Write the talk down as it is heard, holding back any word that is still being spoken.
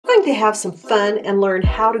going to have some fun and learn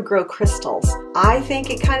how to grow crystals. I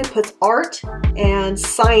think it kind of puts art and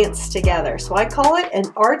science together, so I call it an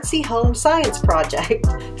artsy home science project.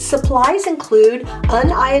 Supplies include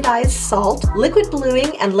uniodized salt, liquid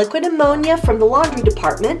bluing and liquid ammonia from the laundry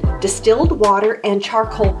department, distilled water, and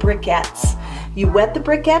charcoal briquettes. You wet the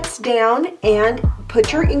briquettes down and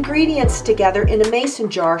put your ingredients together in a mason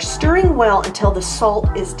jar, stirring well until the salt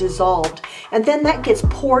is dissolved. And then that gets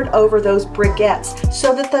poured over those briquettes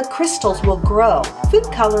so that the crystals will grow. Food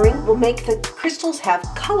coloring will make the crystals have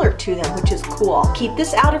color to them, which is cool. Keep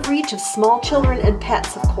this out of reach of small children and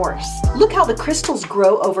pets, of course. Look how the crystals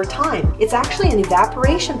grow over time. It's actually an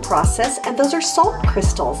evaporation process, and those are salt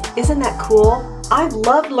crystals. Isn't that cool? I've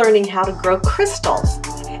loved learning how to grow crystals,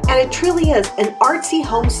 and it truly is an artsy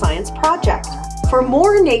home science project. For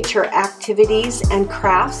more nature activities and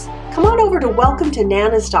crafts, come on over to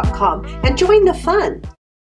welcometonanas.com and join the fun.